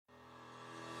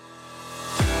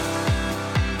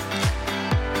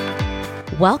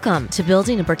Welcome to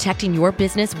Building and Protecting Your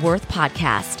Business Worth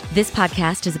podcast. This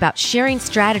podcast is about sharing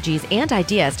strategies and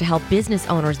ideas to help business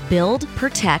owners build,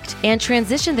 protect, and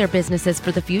transition their businesses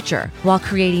for the future while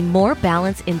creating more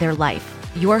balance in their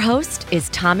life. Your host is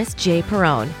Thomas J.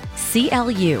 Perrone,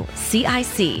 CLU,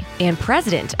 CIC, and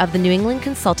president of the New England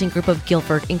Consulting Group of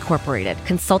Guilford, Incorporated,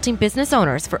 consulting business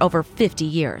owners for over 50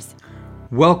 years.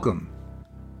 Welcome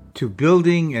to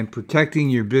Building and Protecting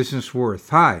Your Business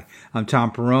Worth. Hi, I'm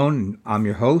Tom Perrone, and I'm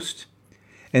your host.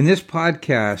 And this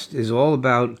podcast is all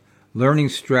about learning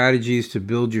strategies to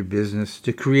build your business,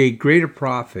 to create greater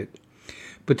profit,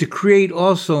 but to create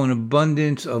also an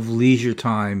abundance of leisure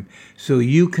time so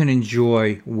you can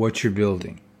enjoy what you're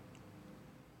building.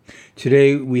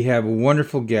 Today we have a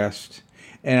wonderful guest,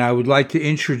 and I would like to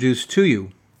introduce to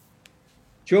you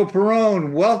Joe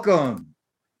Perrone. Welcome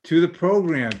to the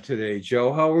program today.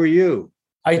 Joe, how are you?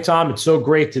 Hi, Tom. It's so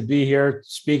great to be here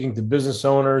speaking to business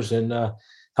owners and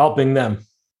helping them.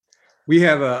 We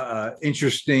have a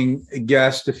interesting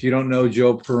guest. If you don't know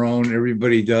Joe Perrone,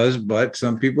 everybody does, but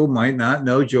some people might not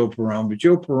know Joe Perrone. But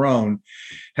Joe Perrone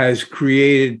has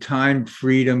created time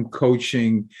freedom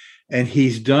coaching, and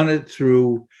he's done it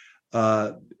through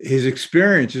his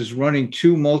experiences running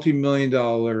two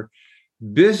multi-million-dollar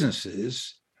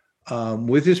businesses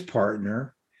with his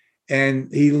partner.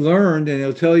 And he learned, and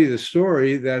he'll tell you the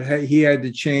story, that he had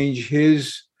to change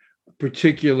his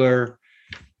particular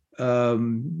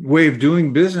way of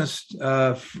doing business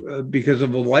because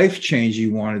of a life change he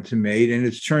wanted to make, and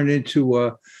it's turned into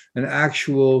an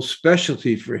actual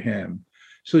specialty for him.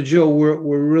 So, Joe, we're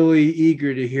really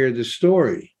eager to hear the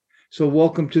story. So,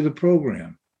 welcome to the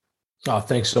program. Oh,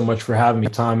 thanks so much for having me,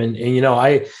 Tom. And you know,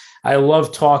 I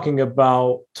love talking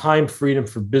about time freedom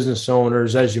for business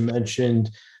owners, as you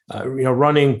mentioned.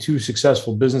 Running two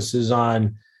successful businesses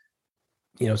on,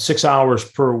 6 hours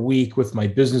per week with my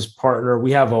business partner.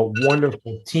 We have a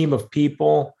wonderful team of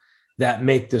people that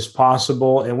make this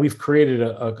possible. And we've created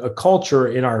a culture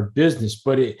in our business,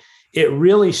 but it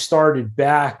really started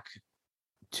back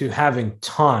to having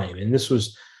time. And this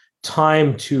was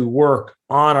time to work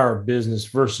on our business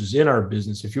versus in our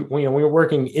business. If when you're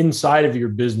working inside of your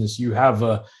business, you have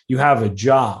a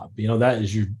job. That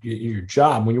is your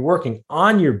job. When you're working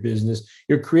on your business,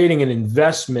 you're creating an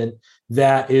investment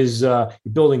that is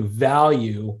building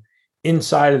value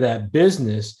inside of that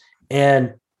business.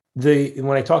 And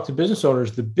when I talk to business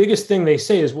owners, the biggest thing they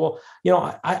say is, well,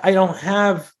 I don't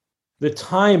have the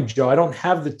time, Joe. I don't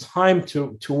have the time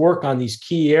to work on these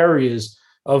key areas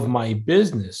of my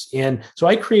business. And so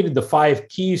I created the 5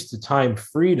 keys to time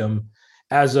freedom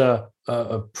as a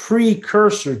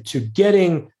precursor to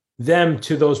getting them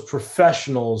to those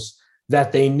professionals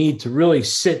that they need to really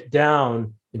sit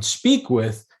down and speak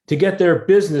with to get their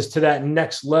business to that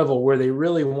next level where they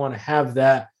really want to have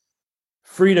that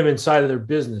freedom inside of their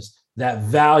business, that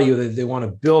value that they want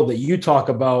to build that you talk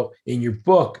about in your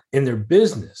book in their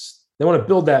business. They want to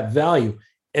build that value.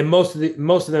 And most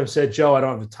of them said, Joe, I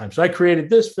don't have the time. So I created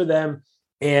this for them.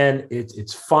 And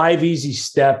it's 5 easy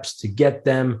steps to get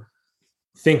them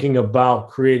thinking about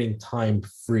creating time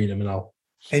freedom.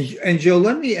 And Joe,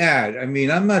 let me add,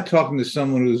 I'm not talking to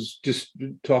someone who's just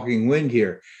talking wind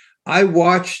here. I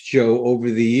watched Joe over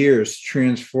the years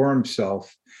transform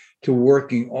himself to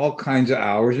working all kinds of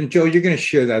hours. And Joe, you're going to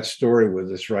share that story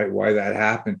with us, right? Why that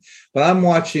happened. But I'm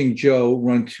watching Joe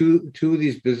run two of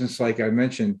these businesses, like I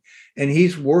mentioned, and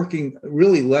he's working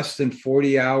really less than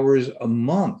 40 hours a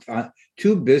month on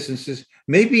 2 businesses,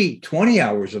 maybe 20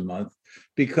 hours a month,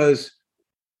 because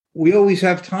we always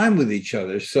have time with each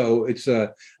other. So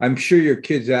I'm sure your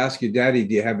kids ask you, Daddy,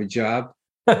 do you have a job?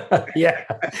 Yeah,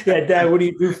 Dad, what do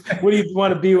you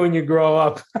want to be when you grow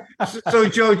up? So,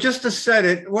 Joe, just to set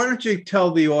it, why don't you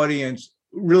tell the audience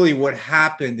really what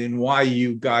happened and why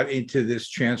you got into this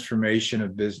transformation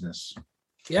of business?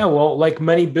 Yeah, well, like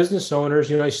many business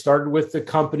owners, I started with the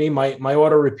company, my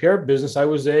auto repair business. I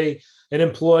was an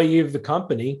employee of the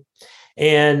company,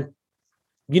 and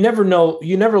you never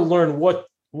learn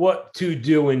what to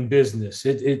do in business.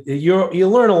 You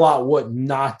learn a lot what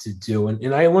not to do,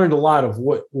 and I learned a lot of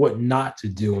what not to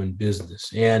do in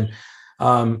business. And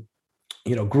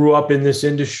grew up in this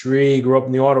industry, grew up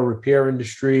in the auto repair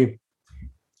industry,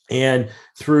 and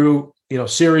through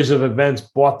series of events,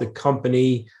 bought the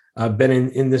company. I've been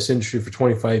in this industry for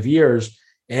 25 years.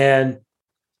 And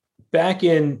back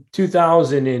in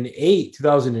 2008,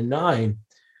 2009,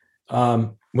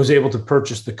 was able to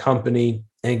purchase the company.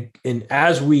 And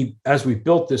as we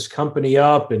built this company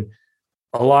up, and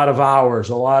a lot of hours,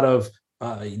 a lot of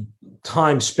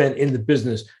time spent in the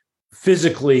business,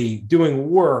 physically doing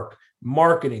work,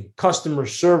 marketing, customer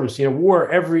service,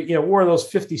 wore those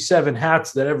 57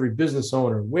 hats that every business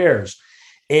owner wears.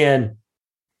 And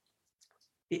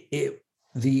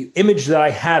the image that I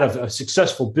had of a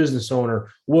successful business owner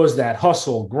was that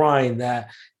hustle, grind, that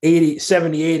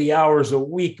 70, 80 hours a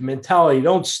week mentality.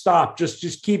 Don't stop.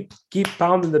 Just keep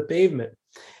pounding the pavement.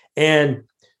 And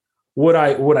what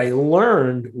I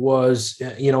learned was,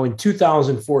 in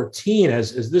 2014,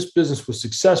 as this business was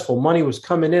successful, money was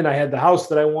coming in. I had the house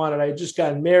that I wanted. I had just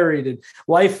gotten married and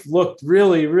life looked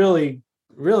really, really,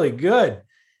 really good.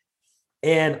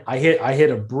 And I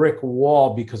hit a brick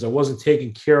wall because I wasn't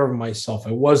taking care of myself.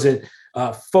 I wasn't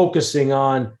focusing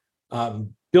on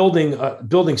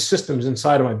building systems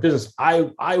inside of my business.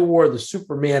 I wore the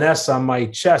Superman S on my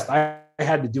chest. I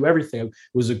had to do everything. I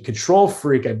was a control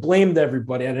freak. I blamed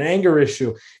everybody. I had an anger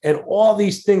issue, and all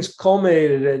these things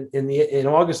culminated in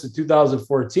August of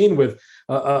 2014 with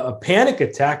a panic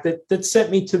attack that sent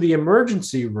me to the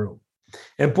emergency room.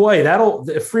 And boy,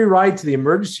 a free ride to the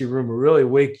emergency room will really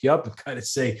wake you up and kind of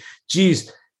say,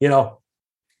 geez,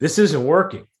 this isn't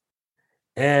working.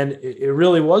 And it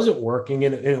really wasn't working.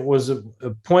 And it was a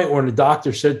point when the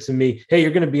doctor said to me, hey,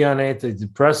 you're going to be on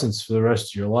antidepressants for the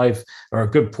rest of your life, or a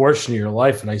good portion of your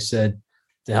life. And I said,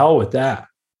 to hell with that.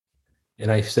 And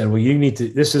I said, well,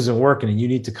 this isn't working, and you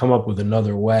need to come up with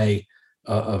another way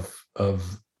of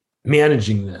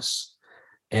managing this.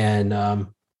 And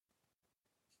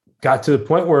got to the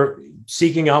point where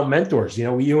seeking out mentors,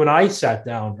 you and I sat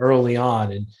down early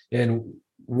on and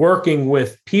working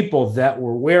with people that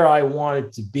were where I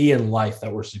wanted to be in life,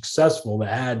 that were successful,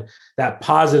 that had that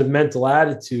positive mental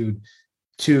attitude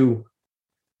to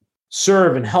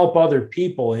serve and help other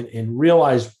people, and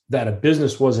realize that a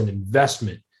business was an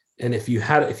investment. And if you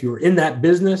were in that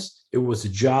business, it was a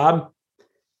job.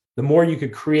 The more you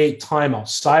could create time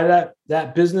outside of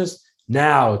that business,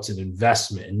 now it's an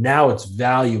investment, and now it's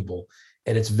valuable,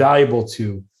 and it's valuable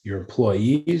to your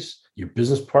employees, your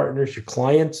business partners, your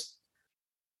clients.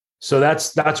 So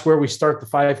that's where we start the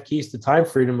 5 keys to time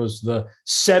freedom. Was the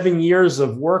 7 years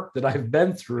of work that I've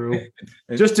been through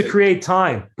just to create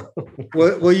time.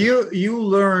 well, you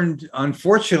learned,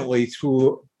 unfortunately,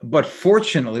 but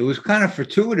fortunately, it was kind of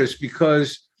fortuitous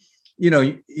because,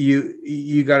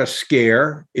 you got a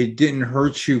scare. It didn't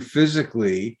hurt you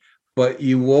physically, but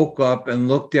you woke up and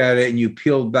looked at it, and you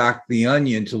peeled back the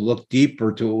onion to look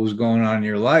deeper to what was going on in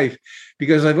your life.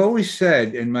 Because I've always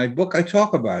said in my book, I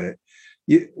talk about it.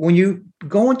 When you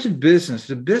go into business,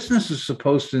 the business is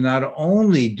supposed to not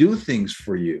only do things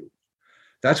for you.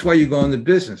 That's why you go into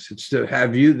business. It's to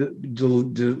have you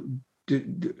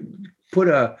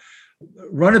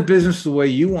run a business the way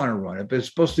you want to run it. But it's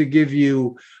supposed to give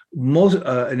you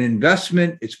an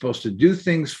investment. It's supposed to do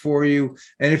things for you.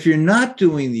 And if you're not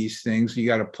doing these things, you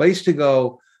got a place to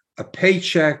go, a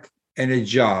paycheck, and a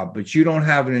job, but you don't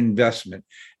have an investment,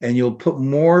 and you'll put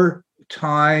more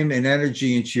time and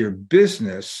energy into your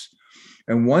business.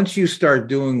 And once you start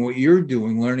doing what you're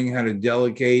doing, learning how to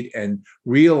delegate and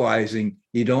realizing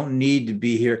you don't need to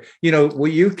be here.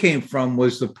 What you came from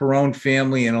was the Perone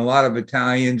family and a lot of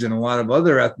Italians and a lot of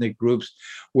other ethnic groups,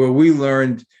 where we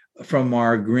learned from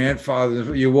our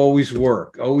grandfathers, you always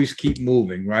work, always keep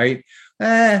moving, right?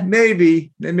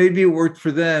 Maybe it worked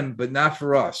for them, but not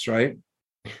for us, right?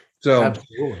 So,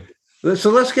 absolutely.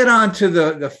 So let's get on to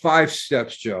the 5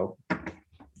 steps, Joe.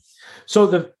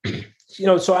 So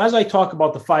so as I talk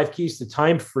about the 5 keys to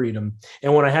time freedom,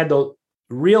 and when I had to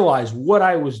realize what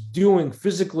I was doing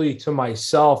physically to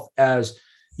myself as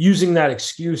using that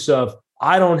excuse of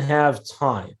I don't have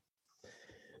time.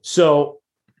 So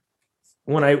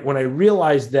when I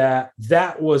realized that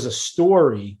was a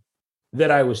story that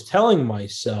I was telling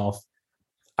myself,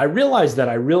 I realized that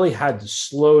I really had to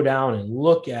slow down and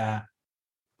look at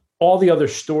all the other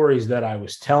stories that I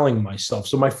was telling myself.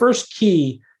 So my first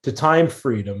key to time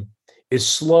freedom is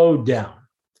slow down.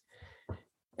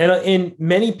 And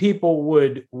many people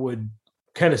would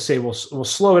kind of say, well,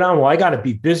 slow down. Well, I got to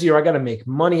be busy, or I got to make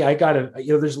money. I got to,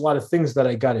 there's a lot of things that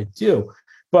I got to do.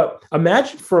 But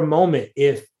imagine for a moment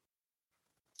if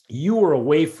you were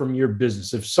away from your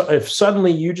business, if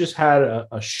suddenly you just had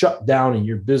a shutdown in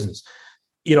your business.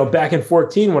 Back in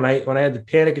 2014, when I had the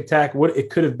panic attack, it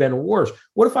could have been worse.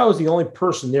 What if I was the only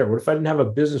person there? What if I didn't have a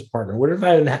business partner? What if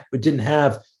I didn't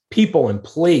have people in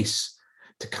place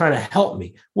to kind of help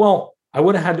me? Well, I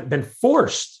would have been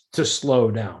forced to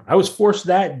slow down. I was forced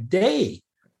that day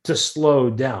to slow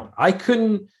down. I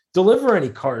couldn't deliver any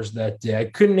cars that day. I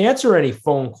couldn't answer any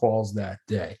phone calls that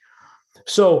day.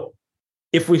 So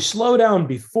if we slow down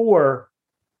before,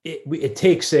 it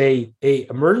takes a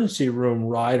emergency room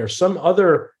ride or some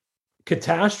other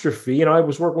catastrophe. I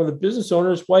was working with a business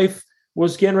owner. His wife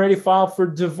was getting ready to file for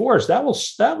divorce. That will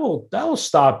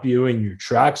stop you in your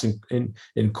tracks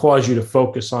and cause you to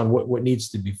focus on what needs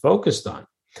to be focused on.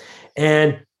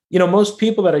 And most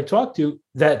people that I talk to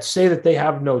that say that they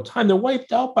have no time, they're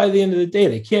wiped out by the end of the day.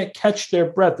 They can't catch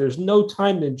their breath. There's no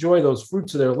time to enjoy those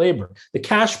fruits of their labor. The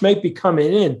cash might be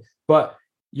coming in, but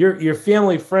your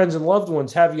family, friends, and loved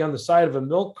ones have you on the side of a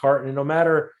milk carton. And no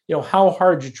matter, how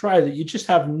hard you try, that you just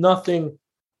have nothing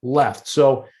left.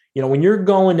 So, when you're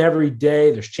going every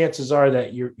day, there's chances are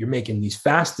that you're making these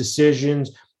fast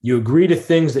decisions. You agree to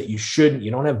things that you shouldn't.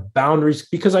 You don't have boundaries,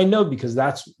 because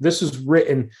this is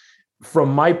written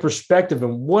from my perspective.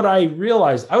 And what I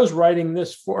realized, I was writing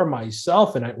this for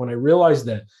myself. And when I realized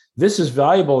that this is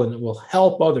valuable and it will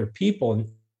help other people,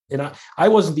 and I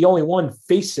wasn't the only one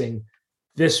facing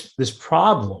this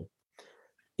problem.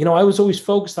 I was always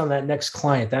focused on that next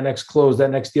client, that next close,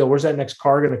 that next deal. Where's that next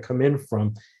car going to come in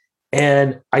from?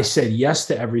 And I said yes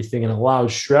to everything and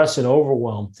allowed stress and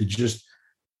overwhelm to just,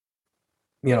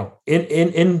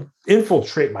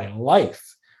 infiltrate my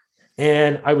life.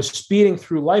 And I was speeding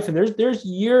through life. And there's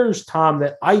years, Tom,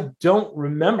 that I don't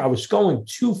remember. I was going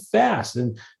too fast,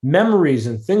 and memories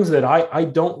and things that I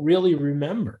don't really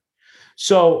remember.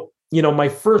 So, my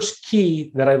first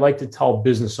key that I like to tell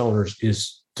business owners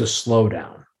is to slow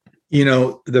down.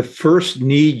 The first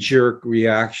knee-jerk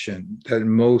reaction that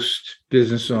most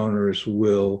business owners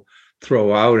will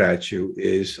throw out at you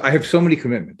is, I have so many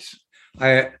commitments.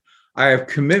 I have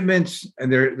commitments, and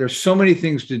there's so many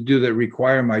things to do that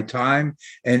require my time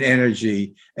and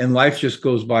energy, and life just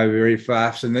goes by very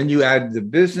fast. And then you add the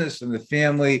business and the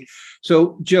family.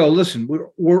 So, Joe, listen,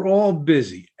 we're all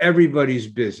busy. Everybody's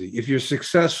busy. If you're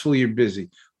successful, you're busy.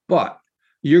 But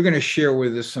you're going to share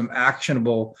with us some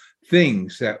actionable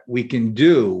things that we can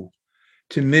do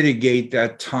to mitigate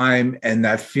that time and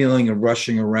that feeling of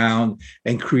rushing around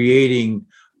and creating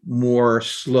more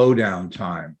slowdown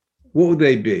time. What would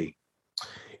they be?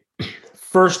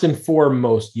 First and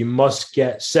foremost, you must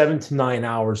get 7 to 9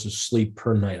 hours of sleep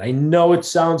per night. I know it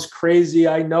sounds crazy.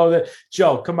 I know that,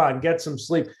 Joe, come on, get some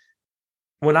sleep.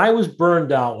 When I was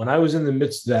burned out, when I was in the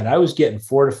midst of that, I was getting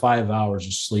 4 to 5 hours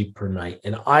of sleep per night,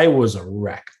 and I was a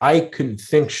wreck. I couldn't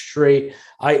think straight.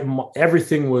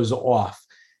 Everything was off.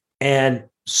 And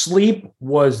sleep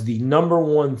was the number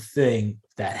one thing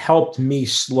that helped me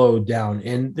slow down.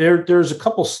 And there's a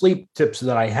couple sleep tips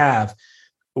that I have,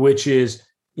 which is,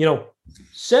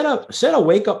 set a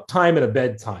wake up time and a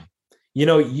bedtime.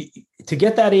 To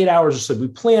get that 8 hours of sleep, we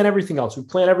plan everything else. We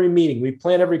plan every meeting. We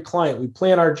plan every client. We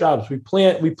plan our jobs. We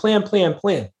plan.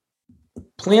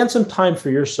 Plan some time for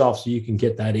yourself so you can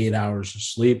get that 8 hours of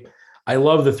sleep. I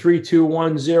love the 3, 2,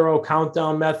 1, 0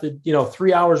 countdown method.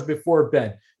 3 hours before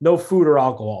bed, no food or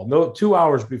alcohol. No, 2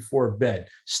 hours before bed.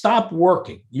 Stop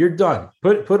working. You're done.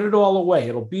 Put it all away.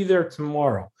 It'll be there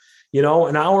tomorrow.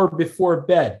 An hour before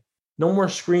bed. No more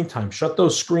screen time. Shut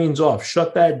those screens off.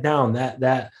 Shut that down.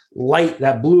 That light,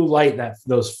 that blue light,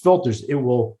 those filters, it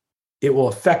will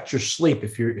affect your sleep.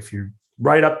 If you're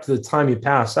right up to the time you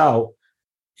pass out,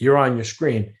 you're on your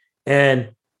screen. And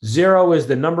 0 is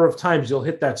the number of times you'll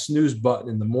hit that snooze button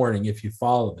in the morning if you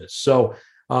follow this. So,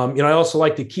 I also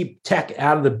like to keep tech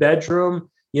out of the bedroom.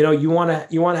 You want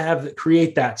to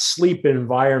create that sleep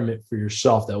environment for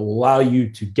yourself that will allow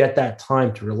you to get that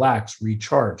time to relax,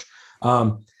 recharge.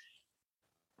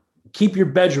 Keep your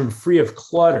bedroom free of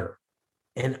clutter.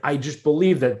 And I just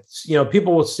believe that,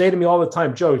 people will say to me all the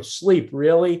time, Joe, sleep,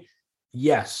 really?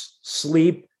 Yes,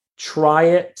 sleep. Try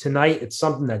it tonight. It's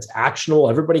something that's actionable.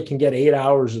 Everybody can get 8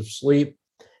 hours of sleep.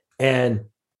 And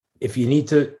if you need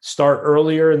to start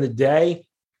earlier in the day,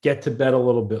 get to bed a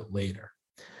little bit later.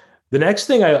 The next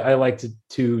thing I like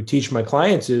to teach my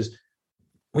clients is,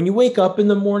 when you wake up in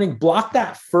the morning, block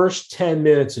that first 10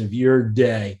 minutes of your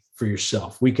day for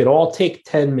yourself. We could all take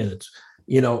 10 minutes,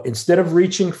 instead of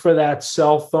reaching for that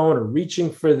cell phone or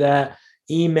reaching for that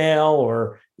email,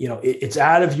 or, it's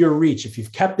out of your reach. If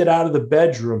you've kept it out of the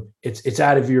bedroom, it's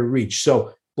out of your reach.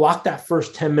 So block that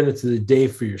first 10 minutes of the day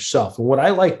for yourself. And what I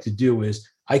like to do is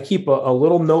I keep a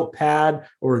little notepad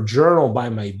or a journal by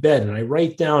my bed, and I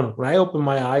write down, when I open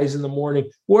my eyes in the morning,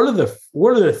 what are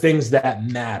the things that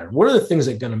matter? What are the things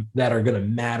that are going to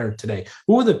matter today?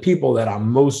 Who are the people that I'm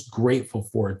most grateful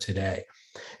for today?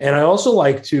 And I also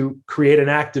like to create an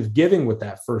act of giving with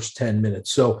that first 10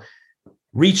 minutes. So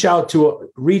reach out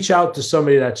to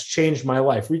somebody that's changed my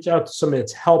life. Reach out to somebody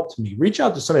that's helped me. Reach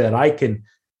out to somebody that I can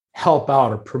help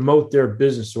out or promote their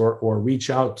business or reach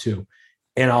out to,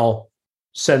 and I'll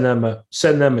send them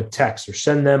a text or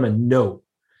send them a note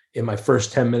in my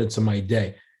first 10 minutes of my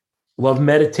day. Love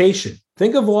meditation.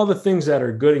 Think of all the things that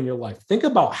are good in your life. Think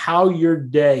about how your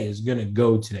day is going to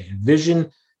go today.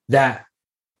 Envision that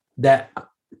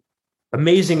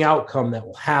amazing outcome that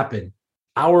will happen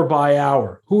hour by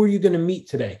hour. Who are you going to meet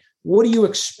today? What do you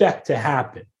expect to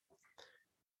happen?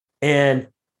 And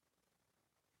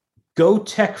go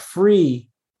tech free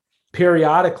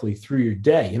periodically through your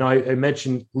day. I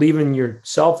mentioned leaving your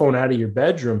cell phone out of your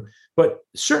bedroom, but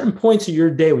certain points of your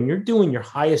day when you're doing your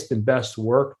highest and best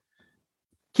work,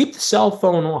 keep the cell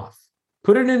phone off.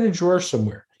 Put it in a drawer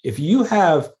somewhere. If you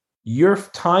have your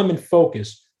time and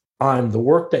focus on the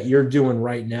work that you're doing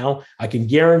right now, I can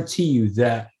guarantee you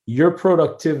that your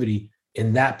productivity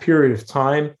in that period of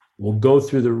time will go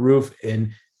through the roof,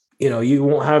 and you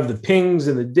won't have the pings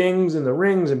and the dings and the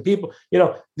rings and people.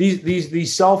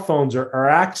 These cell phones are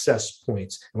access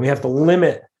points, and we have to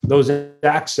limit those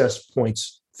access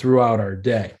points throughout our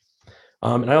day.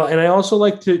 And I also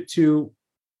like to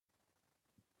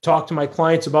talk to my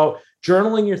clients about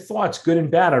journaling your thoughts, good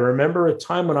and bad. I remember a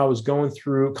time when I was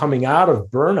coming out of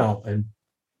burnout, and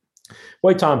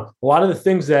boy, Tom, a lot of the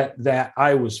things that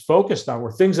I was focused on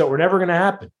were things that were never going to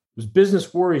happen. It was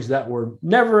business worries that were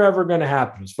never, ever going to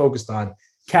happen. It was focused on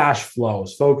cash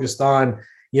flows, focused on,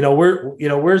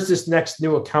 where's this next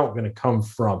new account going to come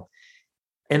from?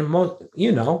 And most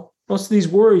of these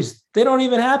worries, they don't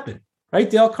even happen, right?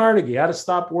 Dale Carnegie, How to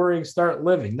Stop Worrying, Start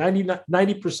Living.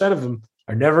 90% of them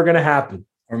are never going to happen.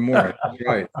 Or more. That's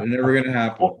right. They're never going to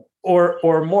happen.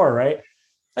 Or more, right?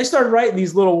 I started writing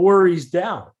these little worries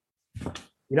down.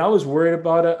 I was worried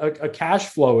about a cash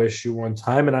flow issue one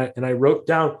time, and I wrote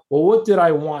down, well, what did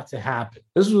I want to happen?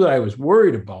 This is what I was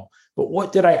worried about, but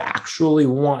what did I actually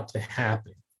want to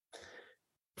happen?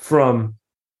 From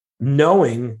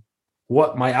knowing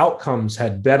what my outcomes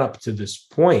had been up to this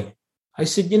point, I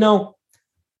said,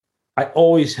 I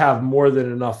always have more than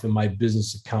enough in my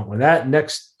business account. When that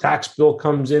next tax bill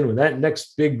comes in, when that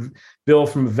next big bill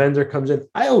from a vendor comes in,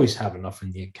 I always have enough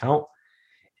in the account.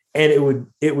 And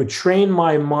it would train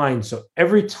my mind. So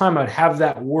every time I'd have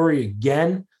that worry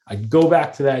again, I'd go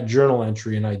back to that journal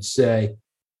entry and I'd say,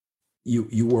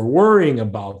 you were worrying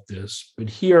about this, but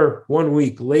here 1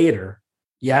 week later,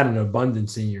 you had an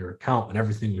abundance in your account and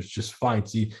everything was just fine.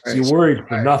 So you worried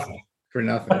for nothing. For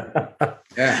nothing.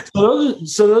 Yeah. So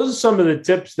those are some of the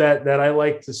tips that I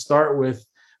like to start with,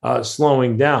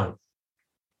 slowing down.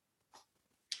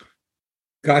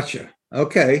 Gotcha.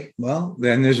 Okay. Well,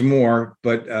 then there's more.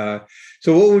 But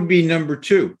so what would be number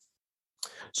 2?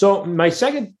 So my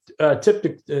second tip,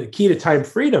 key to time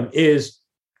freedom, is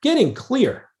getting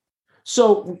clear.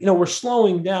 So, we're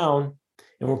slowing down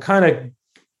and we're kind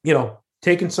of,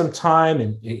 taking some time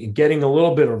and getting a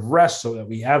little bit of rest so that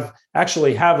we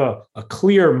actually have a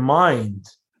clear mind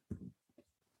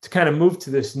to kind of move to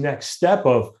this next step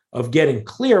of getting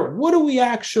clear. What do we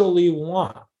actually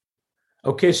want?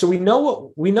 Okay, so we know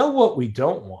what we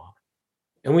don't want,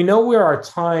 and we know where our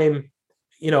time,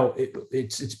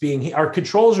 our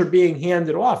controls are being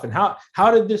handed off. And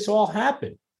how did this all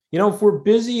happen? If we're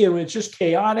busy and it's just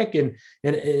chaotic and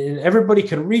everybody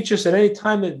can reach us at any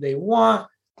time that they want,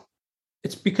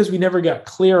 it's because we never got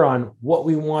clear on what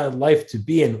we wanted life to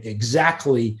be and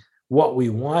exactly what we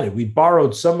wanted. We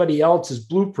borrowed somebody else's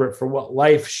blueprint for what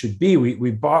life should be.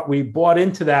 We bought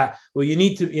into that. Well, you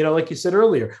need to, like you said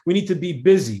earlier, we need to be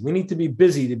busy. We need to be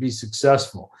busy to be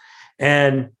successful.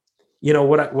 And,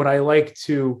 what I like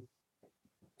to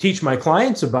teach my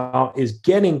clients about is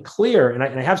getting clear. And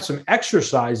I have some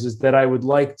exercises that I would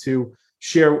like to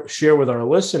share with our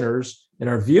listeners and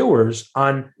our viewers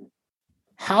on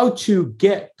how to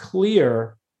get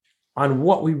clear on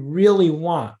what we really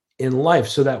want in life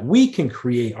so that we can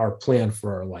create our plan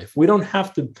for our life. We don't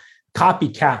have to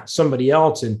copycat somebody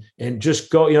else and just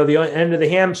go, the end of the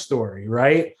ham story,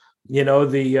 right?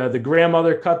 The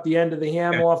grandmother cut the end of the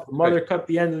ham off, the mother cut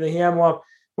the end of the ham off.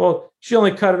 Well, she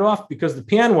only cut it off because the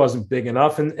pan wasn't big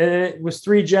enough, and it was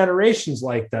 3 generations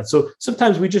like that. So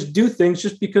sometimes we just do things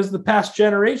just because the past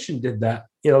generation did that,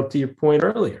 to your point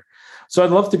earlier. So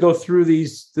I'd love to go through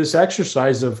this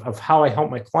exercise of how I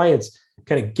help my clients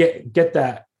kind of get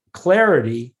that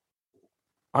clarity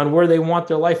on where they want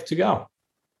their life to go.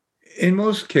 In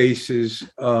most cases,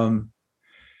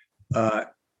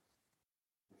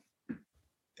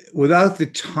 without the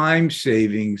time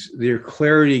savings, their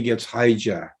clarity gets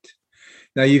hijacked.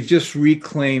 Now, you've just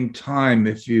reclaimed time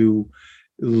if you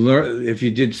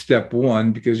did step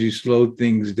 1 because you slowed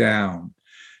things down.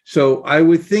 So I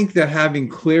would think that having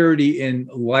clarity in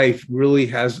life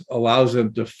really allows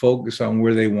them to focus on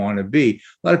where they want to be.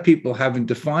 A lot of people haven't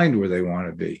defined where they want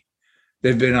to be.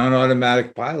 They've been on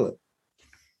automatic pilot.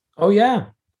 Oh, yeah.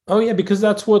 Oh yeah, because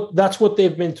that's what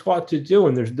they've been taught to do,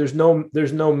 and there's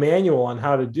no manual on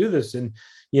how to do this. And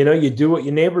you do what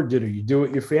your neighbor did, or you do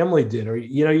what your family did, or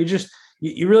you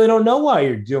really don't know why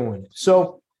you're doing it.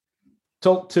 So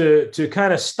to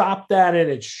kind of stop that in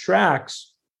its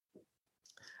tracks,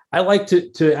 I like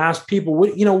to ask people,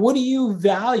 what do you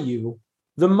value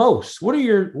the most? What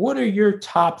are your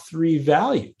top 3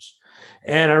 values?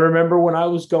 And I remember when I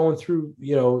was going through,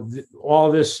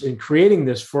 all this and creating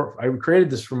this I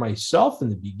created this for myself in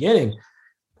the beginning.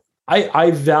 I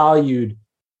valued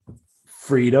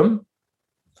freedom.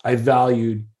 I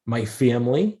valued my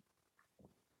family.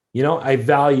 I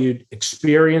valued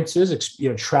experiences,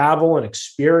 travel and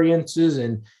experiences.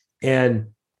 And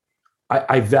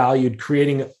I valued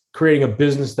creating a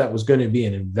business that was going to be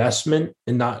an investment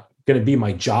and not going to be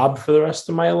my job for the rest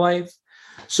of my life.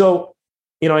 So,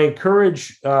 I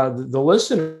encourage the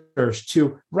listeners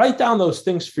to write down those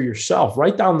things for yourself.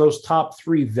 Write down those top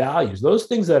 3 values, those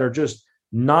things that are just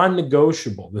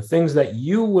non-negotiable, the things that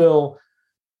you will,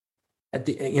 at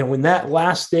the when that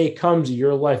last day comes in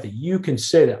your life, that you can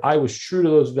say that I was true to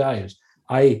those values.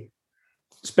 I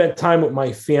spent time with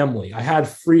my family. I had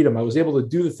freedom. I was able to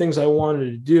do the things I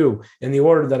wanted to do in the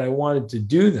order that I wanted to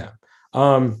do them.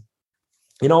 I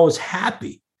was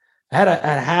happy. I had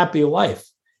a happy life.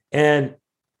 And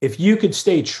if you could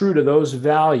stay true to those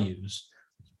values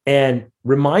and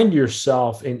remind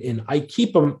yourself, and I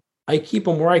keep them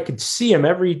where I could see them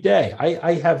every day.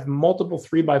 I have multiple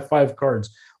 3x5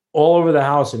 cards all over the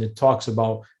house, and it talks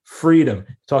about freedom.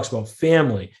 It talks about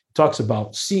family. It talks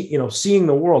about seeing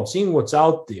the world, seeing what's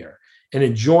out there, and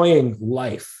enjoying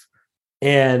life.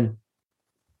 And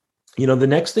the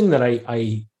next thing that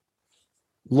I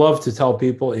love to tell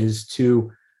people is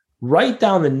to write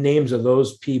down the names of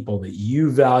those people that you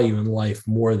value in life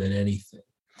more than anything.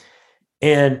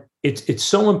 And it's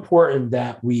so important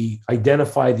that we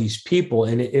identify these people.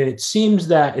 And it seems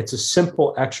that it's a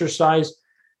simple exercise,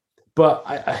 but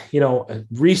a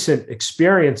recent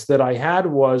experience that I had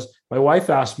was my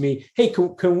wife asked me, "Hey,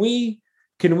 can we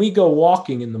go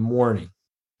walking in the morning?"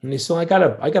 And they said, I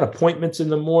got appointments in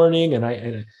the morning,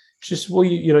 and she said, "Well,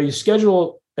 you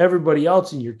schedule everybody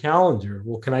else in your calendar.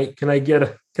 Well, can I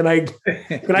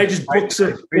just book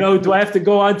some, do I have to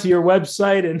go onto your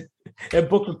website and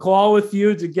book a call with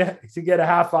you to get a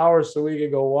half hour so we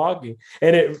can go walking?"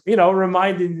 And it,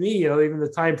 reminded me, even the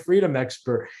time freedom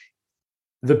expert,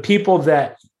 the people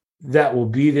that will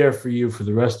be there for you for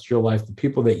the rest of your life, the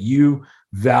people that you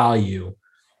value,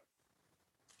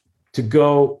 to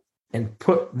go and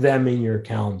put them in your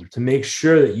calendar, to make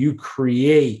sure that you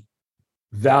create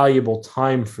valuable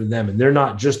time for them, and they're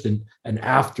not just an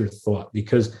afterthought,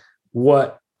 because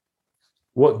what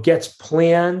gets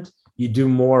planned, you do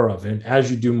more of. And as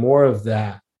you do more of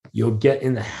that, you'll get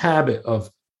in the habit of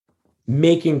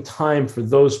making time for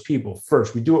those people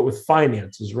first. We do it with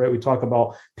finances, right? We talk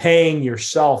about paying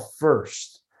yourself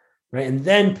first, right? And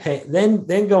then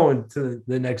then going to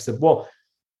the next step. Well,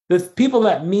 the people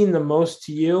that mean the most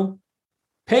to you,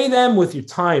 pay them with your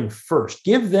time first.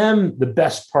 Give them the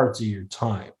best parts of your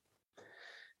time.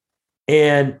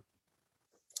 And,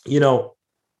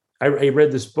 I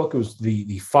read this book. It was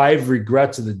the 5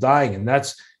 Regrets of the Dying. And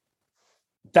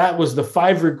that was the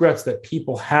 5 regrets that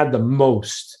people had the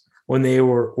most when they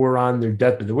were on their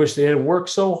deathbed. They wish they hadn't worked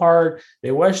so hard.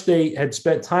 They wish they had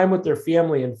spent time with their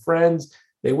family and friends.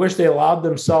 They wish they allowed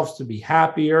themselves to be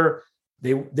happier.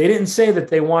 They didn't say that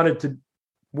they wanted to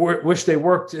wish they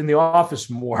worked in the office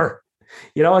more,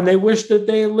 and they wish that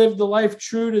they lived the life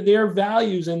true to their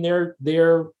values and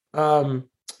their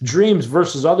dreams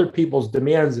versus other people's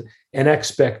demands and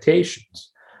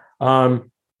expectations.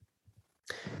 And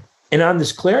on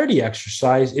this clarity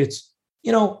exercise, it's,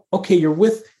 okay,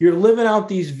 you're living out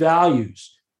these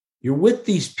values. You're with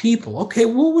these people. Okay,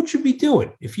 what would you be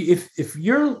doing if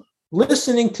you're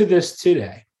listening to this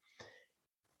today?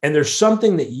 And there's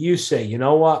something that you say, you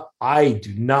know what? I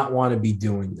do not want to be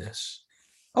doing this.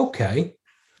 Okay.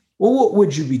 Well, what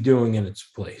would you be doing in its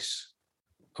place?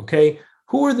 Okay.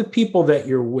 Who are the people that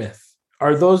you're with?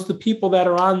 Are those the people that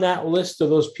are on that list? Are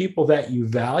those people that you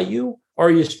value? Or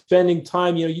are you spending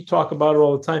time, you talk about it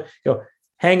all the time,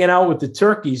 hanging out with the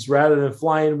turkeys rather than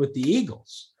flying with the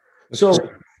eagles? So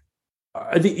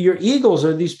your eagles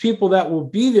are these people that will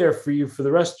be there for you for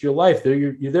the rest of your life.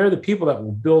 They're the people that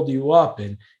will build you up,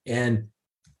 and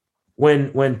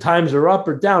when times are up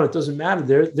or down, it doesn't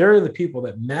matter. They're the people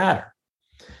that matter.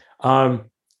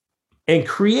 And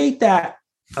create that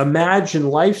imagined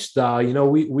lifestyle.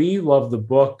 We love the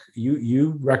book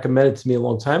you recommended to me a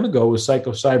long time ago, was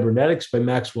Psycho-Cybernetics by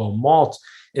Maxwell Maltz.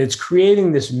 And it's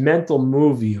creating this mental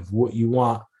movie of what you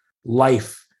want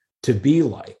life to be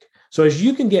like. So as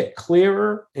you can get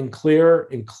clearer and clearer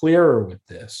and clearer with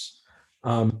this,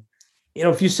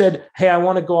 if you said, hey, I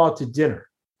want to go out to dinner.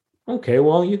 Okay,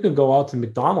 well, you can go out to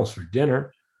McDonald's for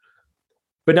dinner.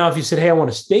 But now if you said, hey, I want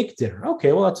a steak dinner.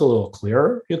 Okay, well, that's a little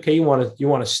clearer. Okay, you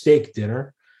want a steak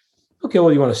dinner. Okay,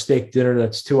 well, you want a steak dinner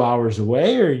that's 2 hours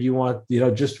away, or you want,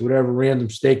 just whatever random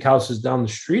steakhouse is down the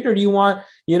street, or do you want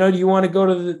to go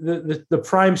to the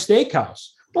Prime Steakhouse?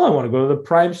 Well, I want to go to the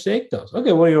Prime Steakhouse.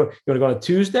 Okay, well, you want to go on a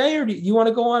Tuesday, or do you want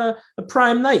to go on a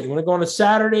Prime night? You want to go on a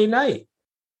Saturday night?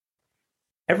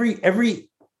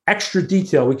 Every extra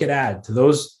detail we could add to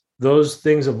those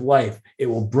things of life, it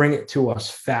will bring it to us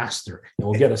faster. It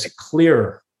will get us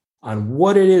clearer on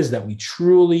what it is that we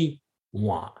truly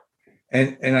want.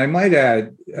 And I might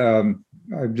add,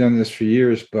 I've done this for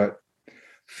years, but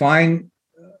find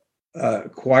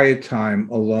quiet time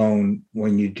alone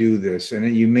when you do this.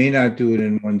 And you may not do it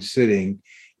in one sitting.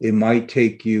 It might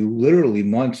take you literally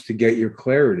months to get your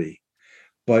clarity,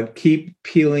 but keep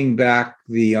peeling back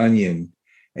the onion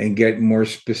and get more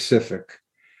specific.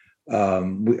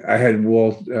 I had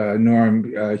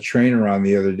Norm Trainer on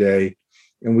the other day,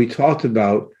 and we talked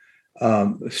about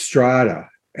strata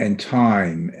and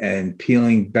time and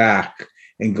peeling back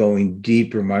and going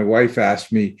deeper. My wife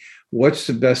asked me, what's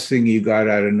the best thing you got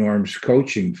out of Norm's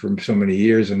coaching from so many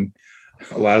years and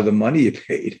a lot of the money you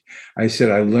paid? I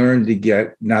said, I learned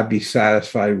to not be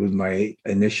satisfied with my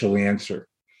initial answer.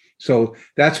 So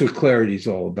that's what clarity is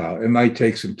all about. It might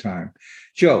take some time.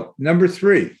 Joe, number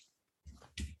 3.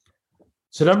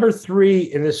 So number 3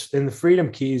 in the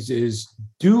Freedom Keys is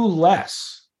do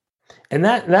less. And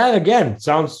that again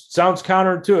sounds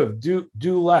counterintuitive.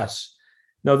 Do less.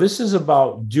 No, this is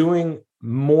about doing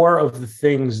more of the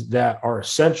things that are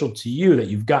essential to you, that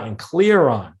you've gotten clear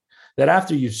on, that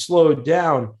after you've slowed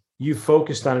down, you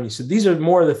focused on it. You said, these are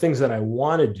more of the things that I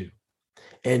want to do.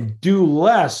 And do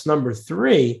less, number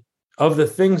 3, of the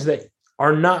things that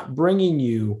are not bringing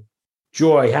you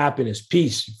joy, happiness,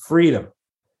 peace, freedom.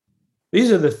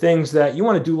 These are the things that you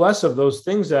want to do less of, those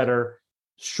things that are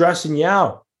stressing you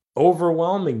out,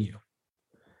 overwhelming you.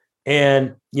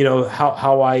 And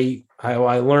how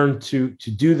I learned to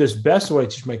do this best, what I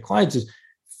teach my clients is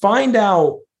find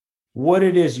out what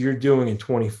it is you're doing in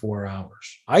 24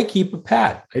 hours. I keep a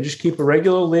pad. I just keep a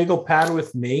regular legal pad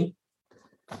with me,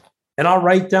 and I'll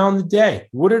write down the day.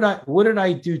 What did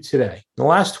I do today? The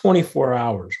last 24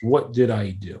 hours, what did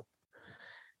I do?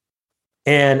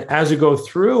 And as I go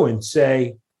through and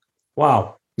say,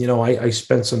 wow, I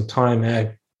spent some time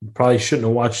at, probably shouldn't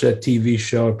have watched that TV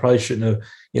show. I probably shouldn't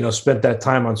have, spent that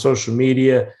time on social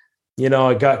media.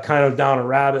 I got kind of down a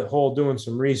rabbit hole doing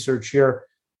some research here.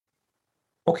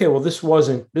 Okay, well, this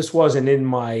wasn't in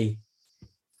my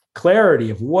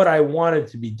clarity of what I wanted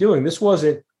to be doing. This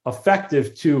wasn't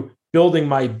effective to building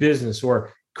my business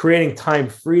or creating time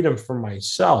freedom for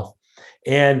myself.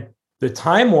 And the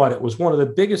time audit was one of the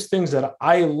biggest things that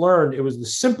I learned. It was the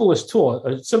simplest tool,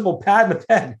 a simple pad and a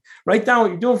pen. Write down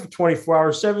what you're doing for 24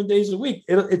 hours, 7 days a week.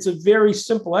 It's a very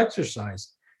simple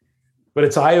exercise, but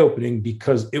it's eye-opening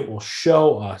because it will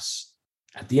show us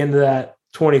at the end of that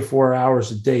 24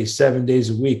 hours a day, 7 days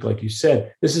a week. Like you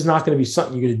said, this is not going to be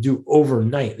something you're going to do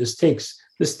overnight. This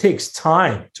takes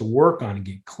time to work on and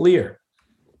get clear.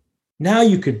 Now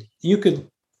you could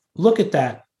look at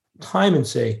that time and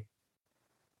say,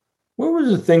 what were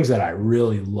the things that I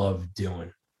really loved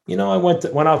doing? I went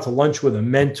out to lunch with a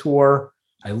mentor.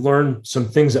 I learned some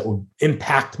things that would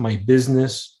impact my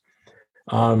business.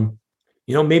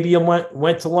 Maybe I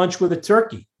went to lunch with a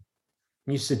turkey.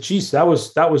 And you said, geez, that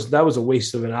was a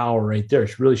waste of an hour right there.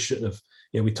 She really shouldn't have.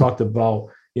 We talked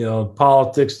about,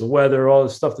 politics, the weather, all the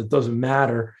stuff that doesn't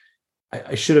matter.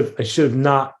 I should have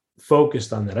not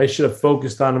focused on that. I should have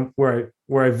focused on where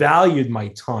I valued my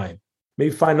time.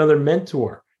 Maybe find another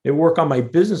mentor. Maybe work on my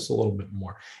business a little bit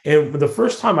more. And the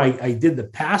first time I did the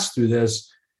pass through this,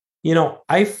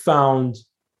 I found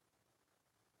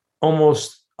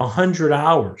almost 100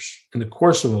 hours in the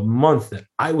course of a month that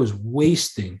I was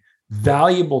wasting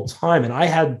valuable time. And I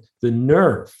had the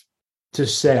nerve to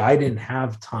say I didn't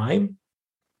have time.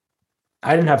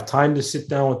 I didn't have time to sit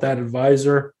down with that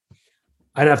advisor.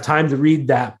 I didn't have time to read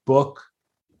that book.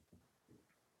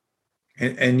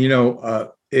 And in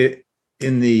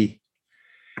the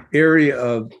area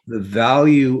of the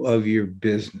value of your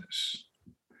business,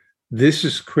 this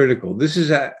is critical. This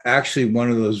is actually one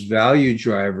of those value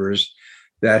drivers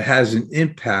that has an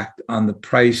impact on the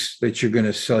price that you're going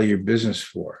to sell your business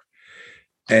for.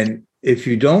 And if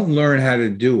you don't learn how to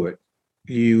do it,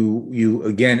 you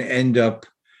again end up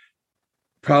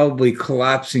probably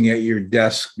collapsing at your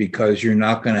desk because you're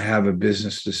not going to have a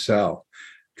business to sell.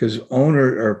 because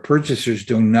owner or purchasers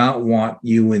do not want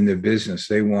you in the business.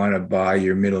 They want to buy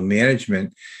your middle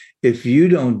management. If you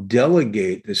don't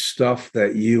delegate the stuff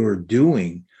that you are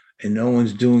doing and no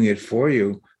one's doing it for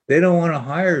you, they don't want to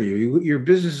hire you. Your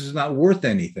business is not worth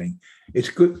anything. It's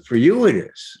good for you, it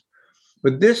is.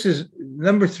 But this is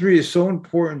number 3 is so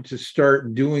important to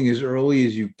start doing as early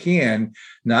as you can,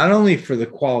 not only for the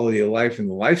quality of life and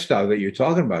the lifestyle that you're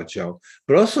talking about, Joe,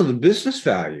 but also the business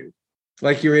value.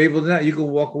 Like you're able to now, you can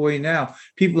walk away now.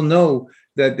 People know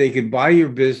that they could buy your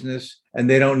business and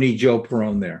they don't need Joe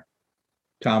Perrone there,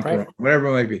 Tom Perrone, whatever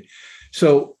it might be.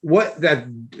 So what that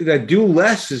do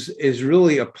less is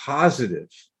really a positive.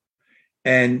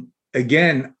 And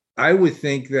again, I would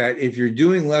think that if you're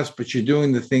doing less, but you're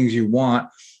doing the things you want,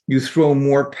 you throw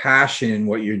more passion in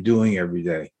what you're doing every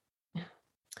day.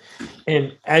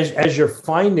 And as you're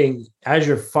finding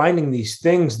these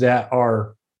things that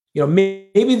are,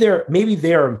 maybe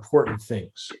they're important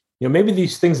things, maybe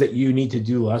these things that you need to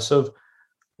do less of,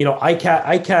 I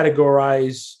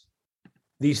categorize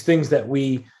these things that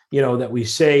we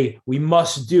say we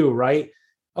must do, right?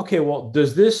 Okay, well,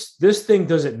 does this thing,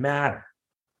 does it matter?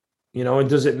 And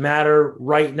does it matter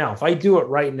right now? If I do it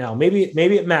right now, maybe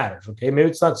it matters. Okay. Maybe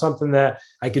it's not something that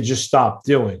I could just stop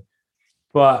doing,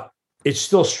 but it's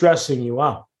still stressing you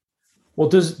out. Well,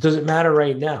 does it matter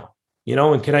right now?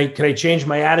 And can I change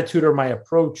my attitude or my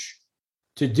approach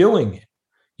to doing it?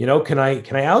 Can I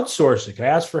outsource it? Can I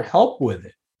ask for help with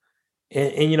it?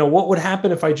 And what would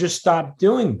happen if I just stopped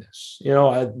doing this?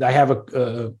 I have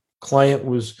a client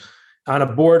was on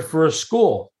a board for a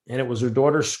school, and it was her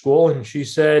daughter's school. And she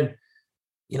said,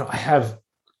 I have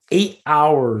 8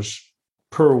 hours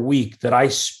per week that I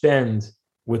spend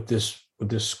with this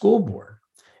school board.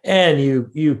 And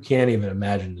you can't even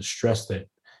imagine the stress that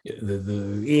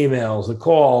the emails, the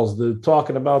calls, the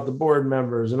talking about the board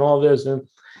members and all this. And,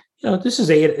 this is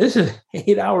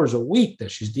 8 hours a week that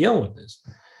she's dealing with this.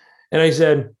 And I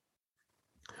said,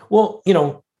 well,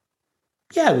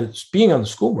 yeah, it's being on the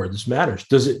school board, this matters.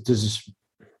 Does this,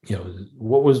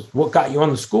 what got you on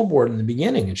the school board in the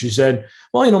beginning? And she said,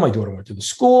 well, my daughter went to the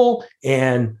school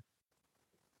and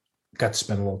got to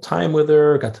spend a little time with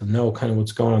her, got to know kind of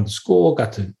what's going on in the school,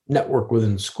 got to network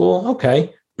within the school.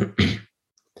 Okay.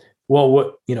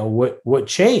 Well, what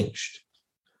changed?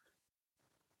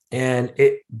 And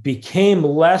it became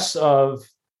less of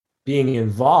being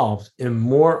involved and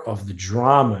more of the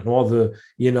drama and all the,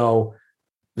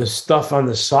 the stuff on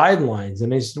the sidelines.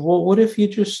 And I said, well, what if you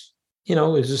just,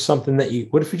 is this something that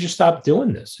what if you just stop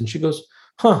doing this? And she goes,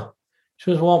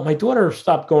 she goes, well, my daughter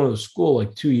stopped going to the school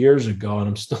like 2 years ago and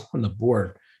I'm still on the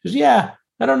board. She goes, yeah,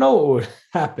 I don't know what would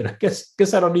happen. I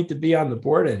guess I don't need to be on the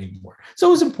board anymore. So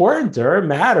it was important to her. It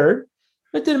mattered.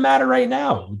 It didn't matter right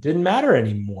now. It didn't matter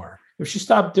anymore. If she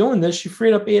stopped doing this, she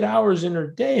freed up 8 hours in her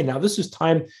day. Now this is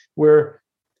time where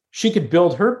she could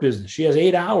build her business. She has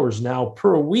 8 hours now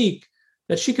per week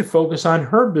that she could focus on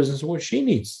her business and what she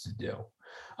needs to do.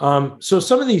 So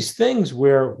some of these things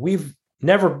where we've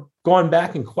never gone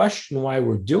back and questioned why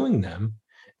we're doing them,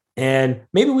 and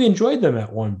maybe we enjoyed them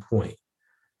at one point.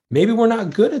 Maybe we're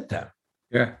not good at them.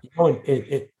 Yeah.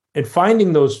 And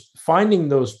finding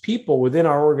those people within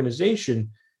our organization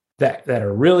that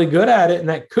are really good at it and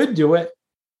that could do it,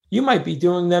 you might be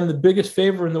doing them the biggest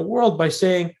favor in the world by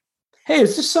saying, hey,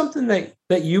 is this something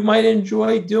that you might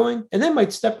enjoy doing? And they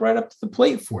might step right up to the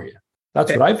plate for you.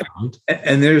 That's what I found.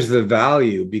 And there's the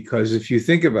value, because if you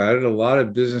think about it, a lot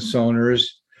of business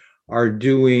owners are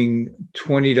doing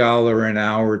 $20 an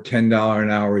hour, $10 an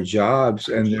hour jobs,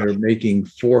 and they're making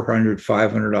 $400,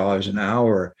 $500 an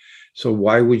hour. So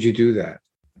why would you do that?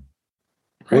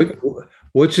 Right.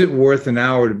 What's it worth an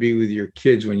hour to be with your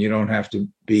kids when you don't have to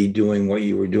be doing what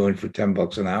you were doing for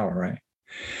 $10 an hour, right?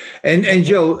 And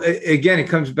Joe, again, it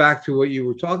comes back to what you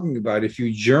were talking about. If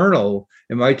you journal,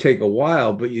 it might take a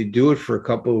while, but you do it for a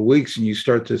couple of weeks and you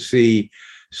start to see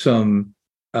some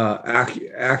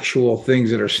actual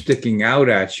things that are sticking out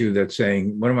at you that's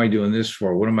saying, what am I doing this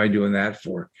for? What am I doing that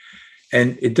for?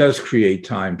 And it does create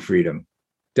time freedom,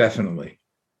 definitely.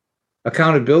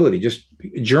 Accountability, just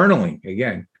journaling,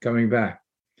 again, coming back.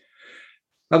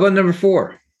 How about number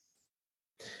 4?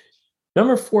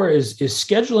 Number 4 is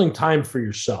scheduling time for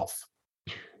yourself.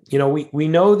 We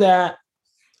know that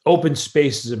open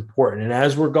space is important. And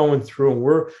as we're going through,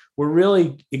 we're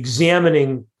really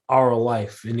examining our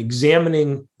life and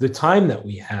examining the time that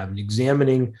we have and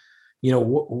examining,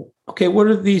 what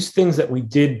are these things that we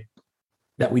did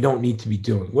that we don't need to be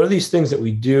doing? What are these things that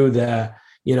we do that,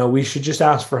 we should just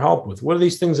ask for help with? What are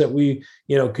these things that we,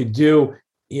 could do?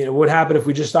 What happened if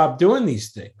we just stopped doing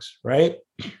these things, right?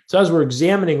 So as we're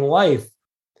examining life,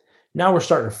 now we're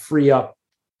starting to free up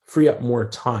free up more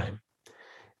time.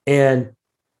 And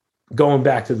going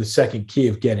back to the second key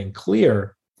of getting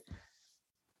clear,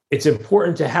 it's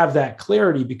important to have that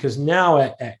clarity, because now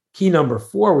at key number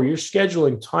 4, where you're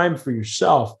scheduling time for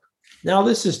yourself, now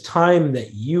this is time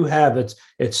that you have.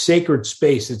 It's sacred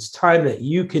space. It's time that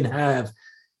you can have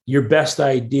your best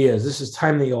ideas. This is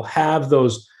time that you'll have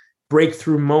those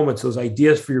breakthrough moments, those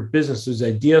ideas for your business, those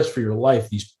ideas for your life,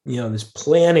 this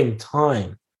planning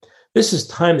time. This is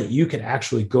time that you can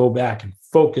actually go back and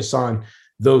focus on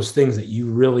those things that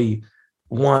you really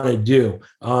want to do.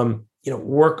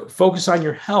 Focus on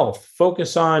your health,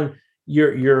 focus on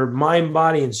your mind,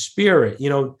 body, and spirit.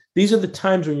 These are the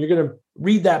times when you're going to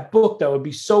read that book that would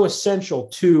be so essential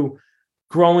to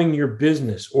growing your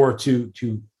business, or to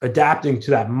adapting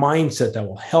to that mindset that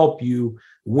will help you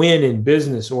win in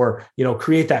business, or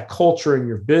create that culture in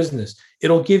your business.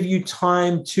 It'll give you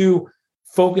time to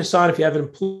focus on, if you have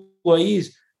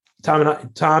employees.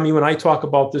 Tom, you and I talk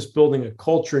about this, building a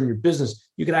culture in your business.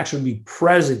 You can actually be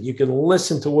present. You can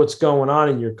listen to what's going on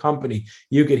in your company.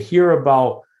 You could hear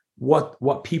about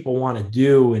what people want to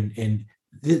do, and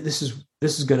this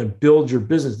is going to build your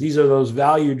business. These are those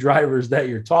value drivers that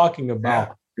you're talking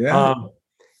about. Yeah.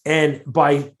 And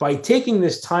by taking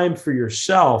this time for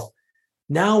yourself,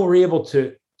 now we're able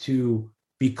to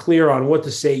be clear on what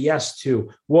to say yes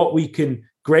to, what we can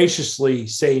graciously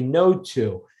say no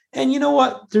to. And you know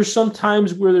what? There's some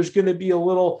times where there's going to be a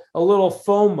little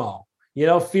FOMO,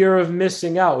 fear of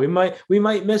missing out. We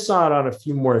might miss out on a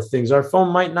few more things. Our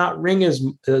phone might not ring as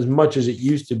much as it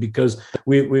used to, because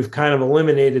we've kind of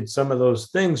eliminated some of those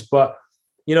things. But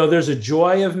there's a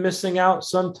joy of missing out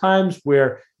sometimes,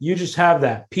 where you just have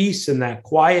that peace and that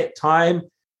quiet time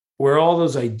where all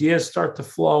those ideas start to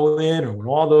flow in, or when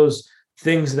all those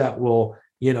things that will,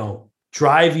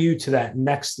 drive you to that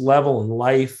next level in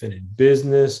life and in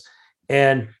business.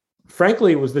 And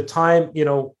frankly, it was the time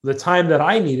that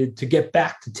I needed to get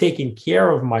back to taking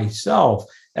care of myself,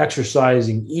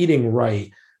 exercising, eating right,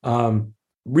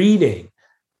 reading,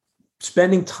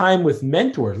 spending time with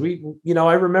mentors.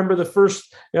 I remember the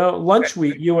first lunch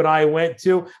you and I went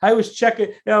to. I was checking.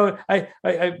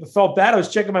 I felt bad. I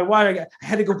was checking my watch. I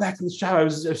had to go back to the shop. I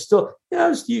was still.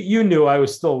 You knew I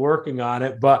was still working on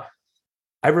it, but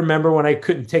I remember when I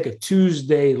couldn't take a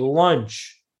Tuesday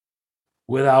lunch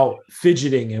without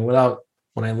fidgeting, and when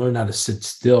I learned how to sit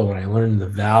still, when I learned the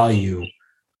value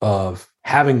of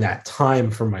having that time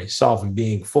for myself and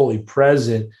being fully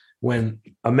present when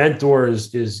a mentor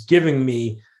is giving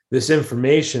me this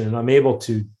information, and I'm able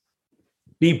to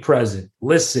be present,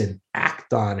 listen,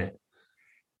 act on it.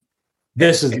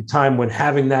 This is the time when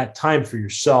having that time for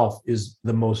yourself is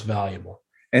the most valuable.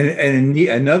 And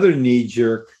another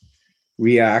knee-jerk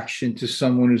reaction to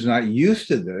someone who's not used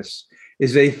to this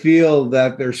is they feel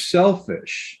that they're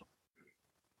selfish.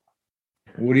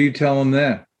 What do you tell them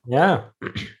then? Yeah.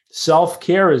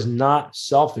 Self-care is not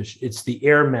selfish. It's the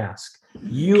air mask.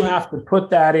 You have to put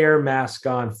that air mask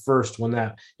on first.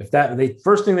 The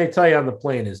first thing they tell you on the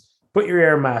plane is put your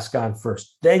air mask on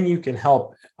first. Then you can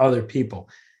help other people.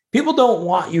 People don't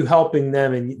want you helping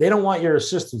them, and they don't want your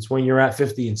assistance when you're at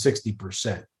 50 and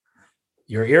 60%.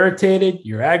 You're irritated,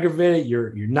 you're aggravated,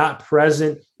 you're not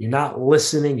present, you're not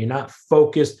listening, you're not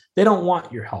focused. They don't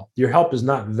want your help. Your help is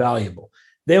not valuable.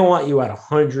 They want you at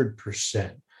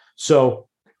 100%. So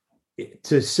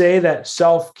to say that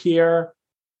self-care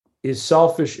is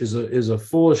selfish is a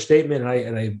foolish statement.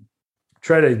 And I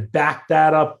try to back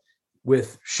that up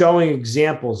with showing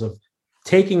examples of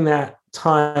taking that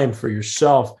time for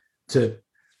yourself to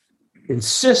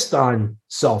insist on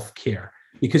self-care,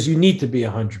 because you need to be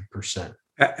 100%.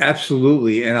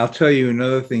 Absolutely. And I'll tell you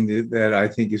another thing that I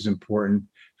think is important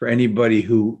for anybody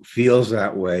who feels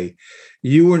that way.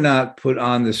 You were not put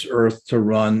on this earth to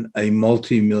run a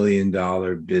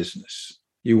multi-million-dollar business.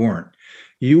 You weren't.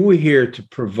 You were here to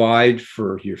provide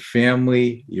for your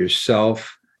family,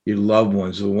 yourself, your loved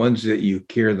ones, the ones that you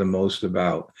care the most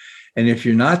about. And if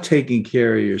you're not taking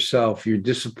care of yourself, you're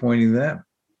disappointing them.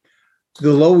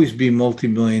 There'll always be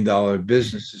multi-million-dollar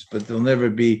businesses, but there'll never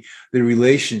be the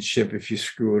relationship if you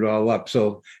screw it all up.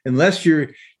 So unless you're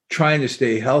trying to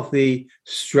stay healthy,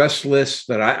 stressless,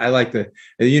 that I like to,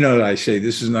 I say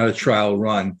this is not a trial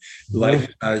run. Life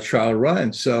is not a trial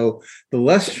run. So the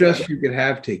less stress you can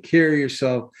have, take care of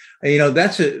yourself.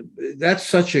 That's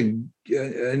such a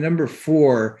number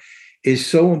 4 is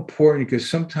so important, because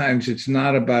sometimes it's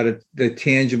not about the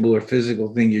tangible or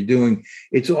physical thing you're doing.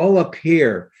 It's all up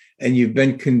here. And you've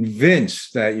been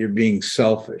convinced that you're being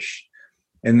selfish,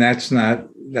 and that's not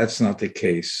the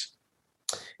case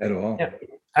at all. Yeah.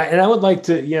 And I would like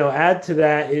to, add to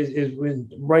that is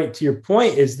right to your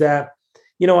point, is that,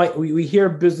 we hear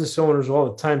business owners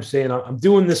all the time saying, I'm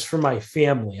doing this for my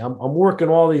family. I'm working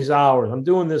all these hours. I'm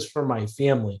doing this for my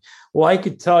family. Well, I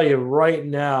could tell you right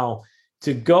now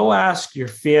to go ask your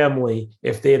family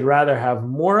if they'd rather have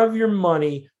more of your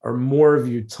money or more of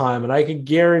your time. And I can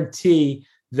guarantee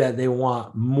that they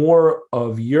want more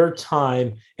of your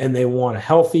time, and they want a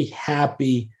healthy,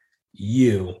 happy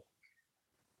you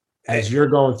as you're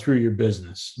going through your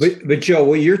business. But Joe,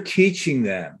 what you're teaching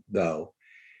them, though,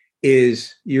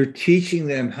 is you're teaching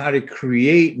them how to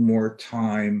create more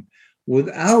time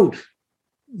without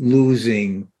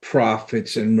losing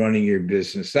profits and running your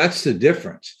business. That's the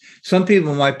difference. Some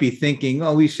people might be thinking,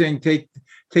 oh, he's saying take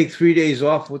 3 days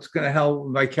off. What's going to help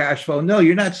my cash flow? No,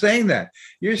 you're not saying that.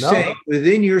 You're saying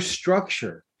within your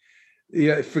structure,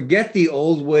 forget the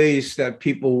old ways that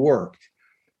people worked.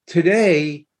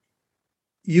 Today,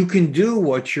 you can do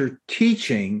what you're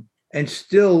teaching and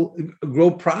still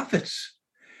grow profits.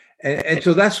 And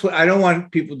so that's what I don't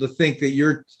want people to think that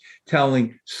you're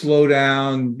telling, slow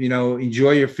down,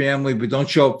 enjoy your family, but don't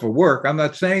show up for work. I'm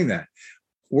not saying that.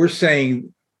 We're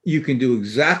saying you can do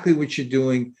exactly what you're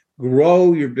doing,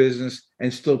 grow your business,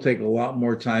 and still take a lot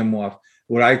more time off,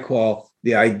 what I call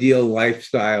the ideal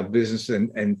lifestyle, business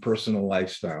and personal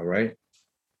lifestyle, right?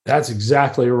 That's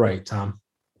exactly right, Tom.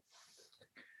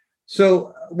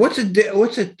 So what's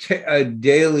a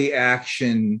daily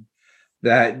action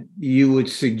that you would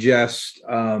suggest,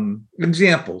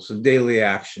 examples of daily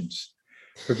actions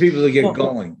for people to get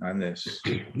going on this?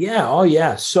 Yeah. Oh,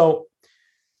 yeah. So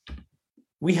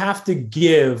we have to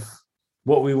give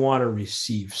what we want to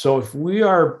receive. So if we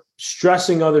are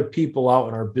stressing other people out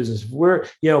in our business, if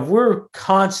we're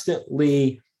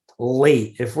constantly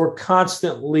late, if we're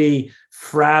constantly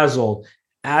frazzled,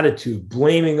 attitude,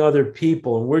 blaming other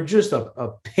people, and we're just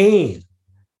a pain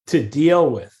to deal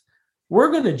with,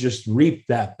 we're going to just reap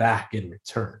that back in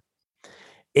return.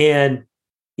 And,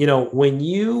 when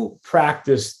you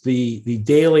practice the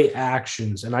daily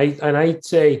actions, and I'd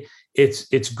say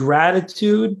it's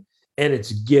gratitude and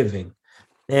it's giving.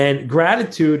 And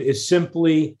gratitude is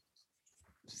simply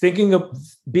thinking of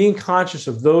being conscious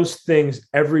of those things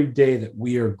every day that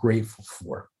we are grateful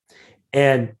for.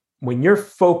 And when you're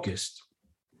focused,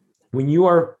 when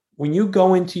you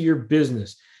go into your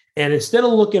business, and instead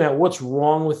of looking at what's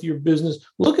wrong with your business,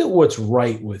 look at what's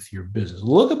right with your business.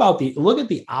 Look at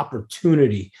the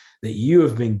opportunity that you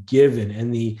have been given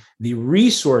and the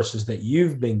resources that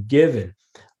you've been given.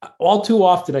 All too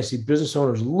often, I see business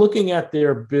owners looking at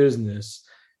their business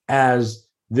as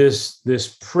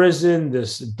this prison,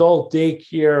 this adult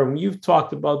daycare. And you've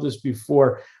talked about this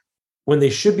before, when they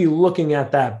should be looking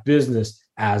at that business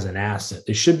as an asset.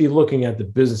 They should be looking at the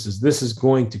businesses. This is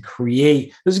going to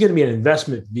be an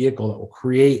investment vehicle that will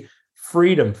create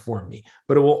freedom for me.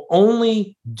 But it will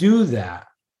only do that,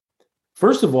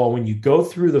 first of all, when you go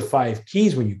through the 5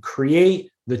 keys, when you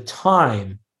create the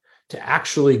time to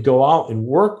actually go out and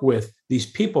work with these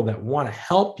people that want to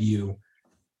help you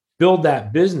build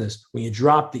that business, when you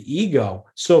drop the ego.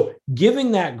 So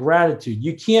giving that gratitude,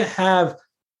 you can't have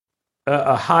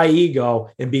a high ego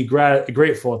and be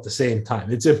grateful at the same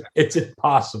time. It's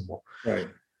impossible. Right.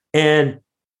 And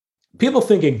people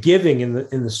think of giving in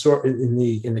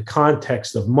the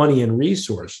context of money and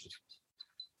resources.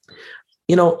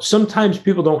 Sometimes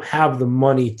people don't have the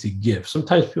money to give.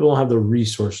 Sometimes people don't have the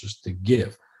resources to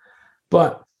give.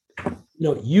 But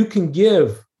you can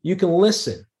give, you can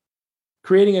listen.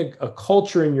 Creating a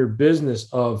culture in your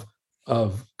business of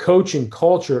coaching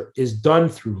culture is done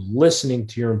through listening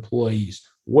to your employees.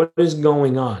 What is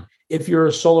going on? If you're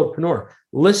a solopreneur,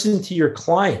 listen to your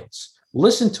clients.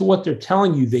 Listen to what they're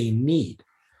telling you they need,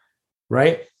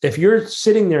 right? If you're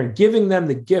sitting there and giving them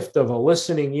the gift of a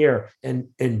listening ear and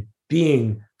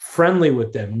being friendly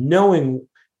with them, knowing,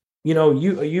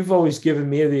 you've always given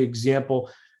me the example.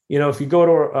 If you go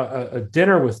to a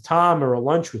dinner with Tom or a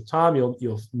lunch with Tom,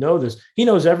 you'll know this. He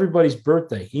knows everybody's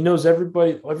birthday. He knows every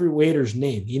waiter's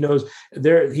name. He knows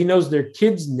their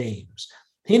kids' names.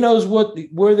 He knows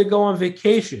where they go on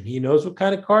vacation. He knows what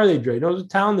kind of car they drive. He knows what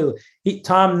town they live.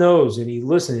 Tom knows, and he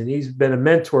listens. And he's been a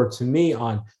mentor to me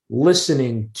on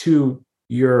listening to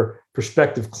your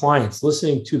prospective clients,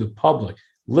 listening to the public,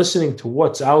 listening to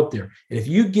what's out there. And if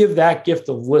you give that gift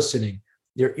of listening,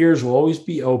 your ears will always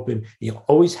be open. You'll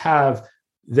always have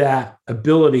that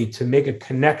ability to make a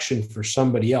connection for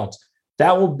somebody else.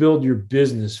 That will build your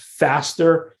business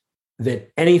faster than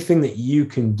anything that you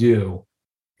can do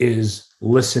is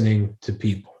listening to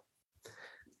people.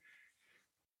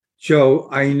 Joe,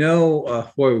 I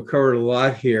know, we covered a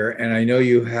lot here, and I know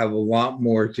you have a lot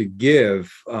more to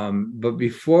give. But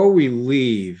before we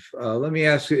leave, let me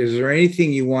ask you, is there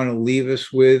anything you want to leave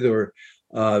us with or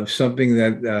something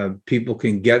that people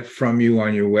can get from you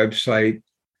on your website?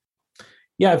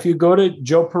 Yeah, if you go to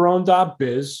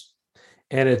joeperone.biz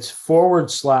and it's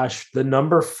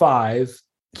 /5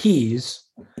 keys,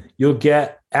 you'll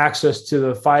get access to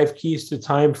the 5 keys to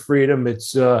time freedom.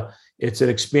 It's an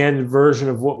expanded version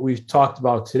of what we've talked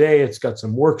about today. It's got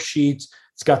some worksheets.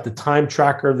 It's got the time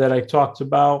tracker that I talked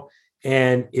about.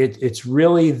 And it's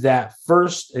really that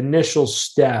first initial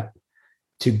step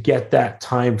to get that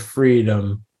time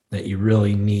freedom that you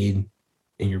really need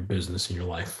in your business, in your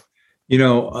life.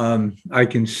 I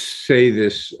can say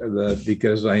this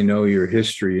because I know your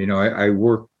history. I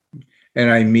work and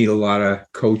I meet a lot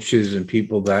of coaches and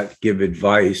people that give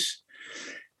advice.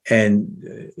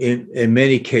 And in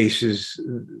many cases,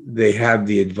 they have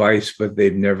the advice, but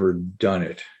they've never done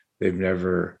it. They've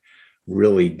never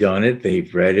really done it.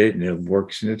 They've read it and it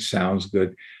works and it sounds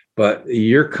good. But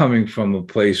you're coming from a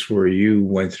place where you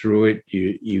went through it,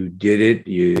 you did it,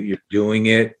 you're doing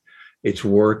it, it's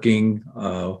working.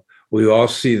 We all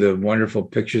see the wonderful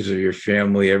pictures of your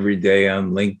family every day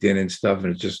on LinkedIn and stuff,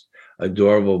 and it's just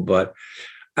adorable. But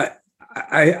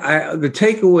the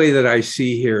takeaway that I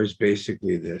see here is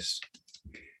basically this.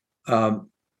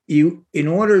 In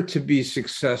order to be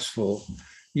successful,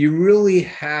 you really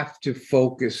have to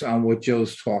focus on what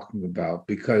Joe's talking about,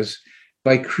 because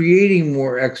by creating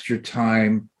more extra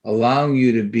time, allowing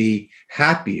you to be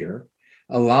happier,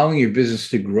 allowing your business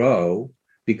to grow,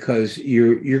 because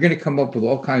you're going to come up with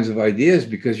all kinds of ideas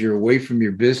because you're away from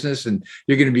your business and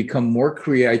you're going to become more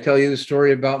creative. I tell you the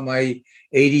story about my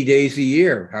 80 days a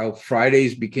year, how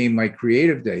Fridays became my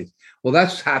creative days. Well,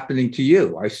 that's happening to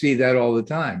you. I see that all the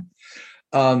time.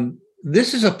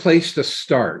 This is a place to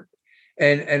start.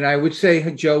 And I would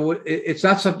say, Joe, it's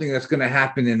not something that's going to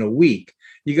happen in a week.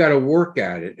 You got to work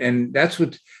at it. And that's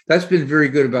been very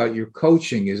good about your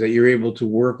coaching, is that you're able to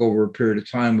work over a period of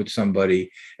time with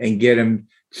somebody and get them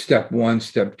step 1,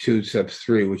 step 2, step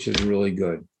 3, which is really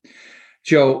good.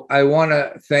 Joe, I want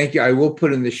to thank you. I will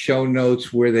put in the show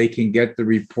notes where they can get the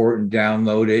report and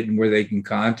download it and where they can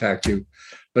contact you.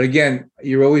 But again,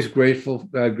 you're always great for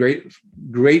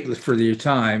your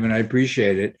time, and I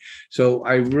appreciate it. So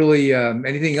I really,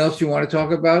 anything else you want to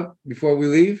talk about before we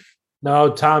leave?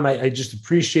 No, Tom, I just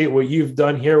appreciate what you've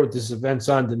done here with this Events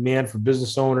on Demand for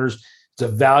business owners. It's a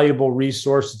valuable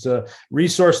resource. It's a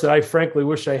resource that I frankly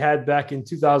wish I had back in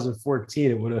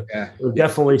 2014. It would have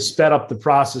definitely sped up the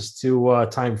process to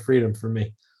time freedom for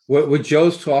me. What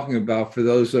Joe's talking about, for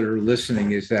those that are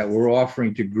listening, is that we're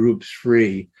offering to groups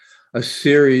free a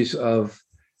series of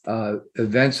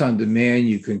events on demand.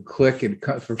 You can click and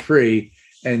cut for free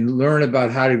and learn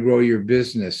about how to grow your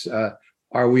business.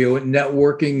 Are we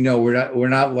networking? No, we're not. We're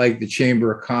not like the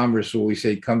Chamber of Commerce where we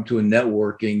say come to a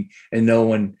networking and no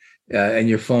one and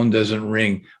your phone doesn't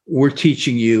ring. We're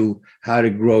teaching you how to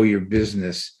grow your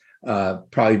business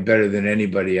probably better than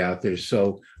anybody out there.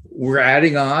 So we're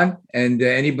adding on, and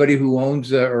anybody who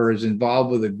owns or is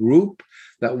involved with a group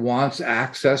that wants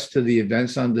access to the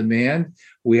events on demand,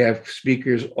 we have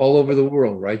speakers all over the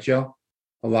world, right, Joe?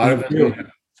 A lot of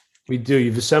them. We do.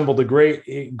 You've assembled a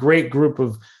great group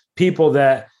of people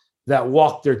that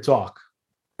walk their talk.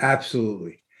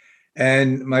 Absolutely.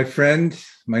 And my friend,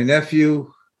 my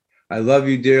nephew, I love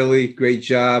you dearly. Great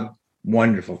job.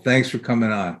 Wonderful. Thanks for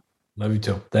coming on. Love you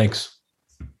too. Thanks.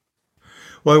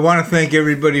 Well, I want to thank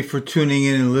everybody for tuning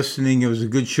in and listening. It was a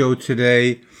good show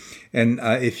today. And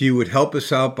if you would help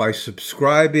us out by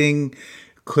subscribing,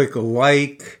 click a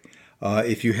like.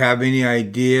 If you have any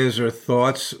ideas or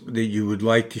thoughts that you would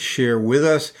like to share with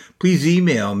us, please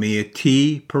email me at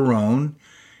tperrone,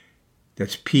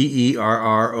 that's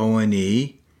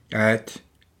PERRONE, at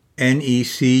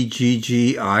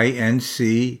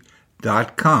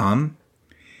necgginc.com.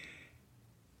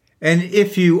 And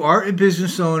if you are a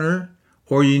business owner,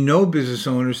 or you know business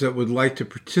owners that would like to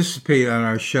participate on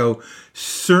our show,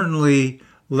 certainly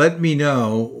let me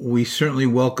know. We certainly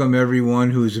welcome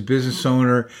everyone who is a business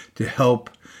owner to help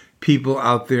people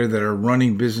out there that are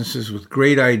running businesses with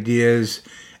great ideas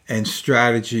and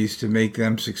strategies to make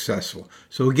them successful.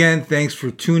 So again, thanks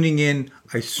for tuning in.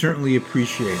 I certainly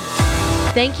appreciate it.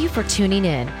 Thank you for tuning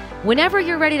in. Whenever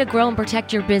you're ready to grow and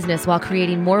protect your business while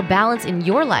creating more balance in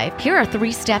your life, here are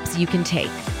 3 steps you can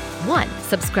take. 1,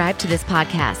 subscribe to this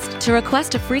podcast. To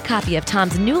request a free copy of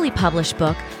Tom's newly published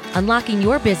book, Unlocking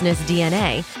Your Business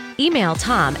DNA, email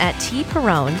Tom at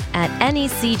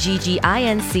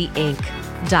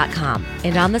tperrone@necgginc.com.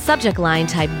 And on the subject line,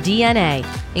 type DNA.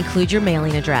 Include your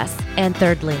mailing address. And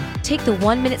thirdly, take the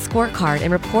 1-minute scorecard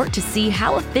and report to see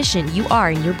how efficient you are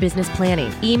in your business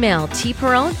planning. Email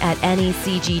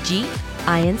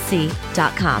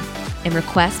tperrone@necgginc.com and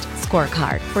request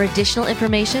Scorecard. For additional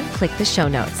information, click the show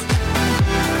notes.